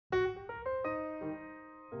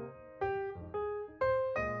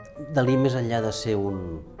Dalí, més enllà de ser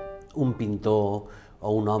un pintor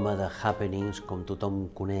o un home de happenings, com tothom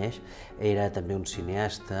coneix, era també un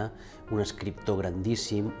cineasta, un escriptor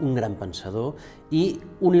grandíssim, un gran pensador i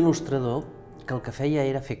un il·lustrador que el que feia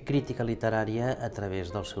era fer crítica literària a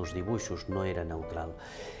través dels seus dibuixos, no era neutral.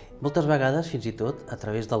 Moltes vegades, fins i tot, a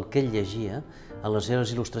través del que ell llegia, en les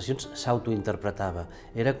seves il·lustracions s'autointerpretava.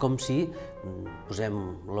 Era com si, posem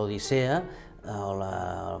l'Odissea o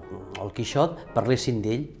el Quixot, parlessin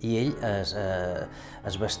d'ell i ell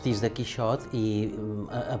es vestís de Quixot i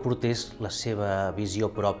aportés la seva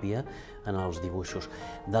visió pròpia en els dibuixos.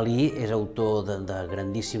 Dalí és autor de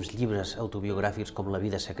grandíssims llibres autobiogràfics com La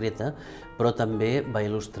vida secreta, però també va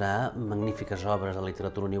il·lustrar magnífiques obres de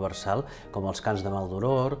literatura universal com Els cants de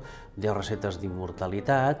Maldoror, 10 recetes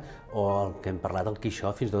d'immortalitat, o el que hem parlat, el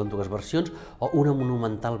Quixot, fins i tot en dues versions, o una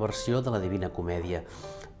monumental versió de la Divina Comèdia.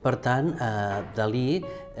 Per tant, Dalí,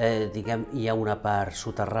 hi ha una part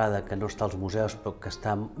soterrada que no està als museus, però que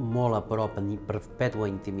està molt a prop, en perpètua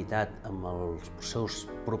intimitat amb els seus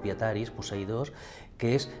propietaris, posseïdors,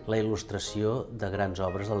 que és la il·lustració de grans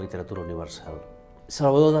obres de la literatura universal.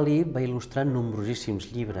 Salvador Dalí va il·lustrar nombrosíssims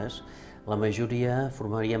llibres, la majoria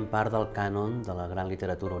formarien part del cànon de la gran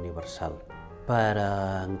literatura universal. Per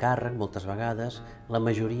encàrrec, moltes vegades, la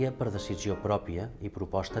majoria per decisió pròpia i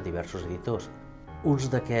proposta a diversos editors.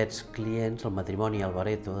 Uns d'aquests clients, el matrimoni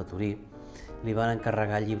Alvareto de Turí, li van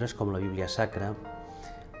encarregar llibres com la Bíblia Sacra,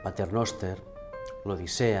 Paternoster,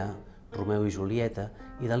 l'Odissea, Romeu i Julieta,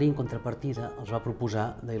 i Dalí, en contrapartida, els va proposar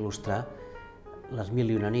d'il·lustrar les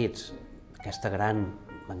 1001 nits, aquesta gran,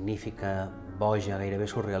 magnífica, boja, gairebé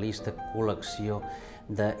surrealista col·lecció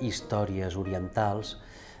d'històries orientals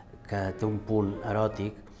que té un punt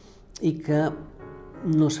eròtic i que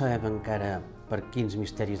no sabem encara per quins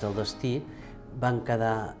misteris del destí van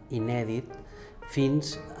quedar inèdit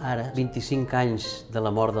fins ara, 25 anys de la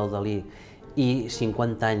mort del Dalí i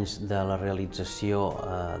 50 anys de la realització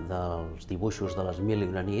dels dibuixos de les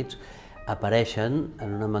 1001 nits, apareixen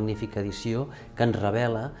en una magnífica edició que ens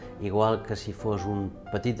revela, igual que si fos un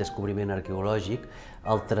petit descobriment arqueològic,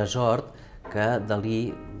 el tresor que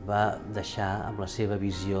Dalí va deixar amb la seva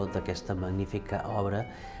visió d'aquesta magnífica obra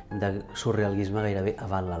de surrealisme gairebé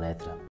avant la letra.